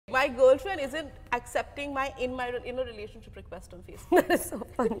my girlfriend isn't accepting my in a relationship request on Facebook. That is so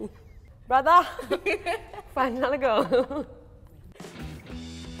funny. Brother, find another girl.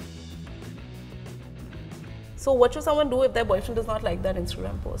 So what should someone do if their boyfriend does not like their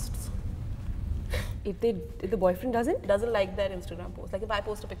Instagram posts? If the boyfriend Doesn't like their Instagram post. Like if I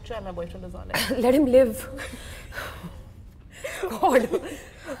post a picture and my boyfriend does not like it. let him live. God.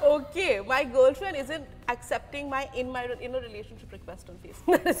 Okay, my girlfriend isn't accepting my in a relationship request on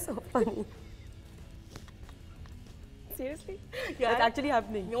Facebook. That is so funny. Seriously? Yeah. That's actually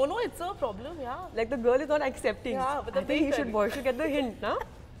happening. No, it's a problem, yeah. Like the girl is not accepting. Yeah, but I think boy should get the hint, no?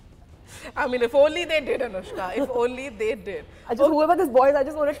 I mean, if only they did, Anushka. If only they did. Whoever this boy is, I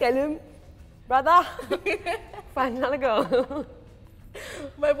just want to tell him, brother, find another girl.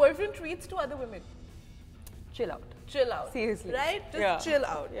 My boyfriend tweets to other women. Chill out. Chill out. Seriously. Right? Just chill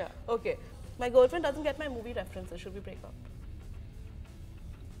out. Yeah. Okay. My girlfriend doesn't get my movie references. Should we break up?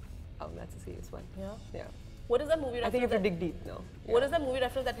 Oh, that's a serious one. Yeah? Yeah. What is that movie reference? I think you have to dig deep now. What is that movie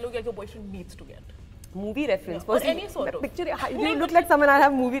reference that look like your boyfriend needs to get? Movie reference? Yeah. Or any sort of. Picture, you look like someone I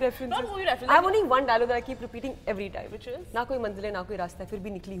have movie references. Not movie reference. I have only one dialogue that I keep repeating every time. Which is? ना कोई मंजिल है, ना कोई रास्ता है, फिर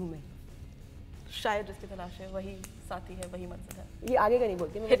भी निकली हूँ मैं. शायद जिसकी तलाश है वही साथी है वही मंजिल है. ये आगे का नहीं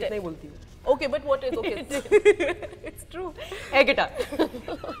बोलती, मैं इतना ही बोलती हूँ. Okay, but what is okay? It's true. Air guitar.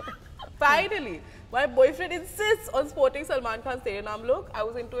 Finally, my boyfriend insists on sporting Salman Khan's Tere Naam look. I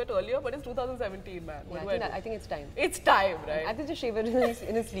was into it earlier, but it's 2017, man. What do I do? I think it's time. It's time, right? I think just shave it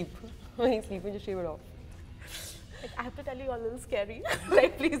in his sleep. When he's sleeping, just shave it off. Like, I have to tell you all a little scary.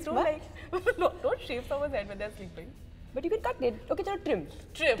 Like, please don't don't shave someone's head when they're sleeping. But you can cut it. Okay, chalo trim.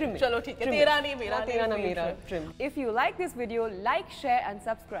 Trim. Chalo, theek hai. Tera nahi, mera nahi. Trim. If you like this video, like, share and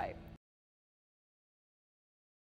subscribe.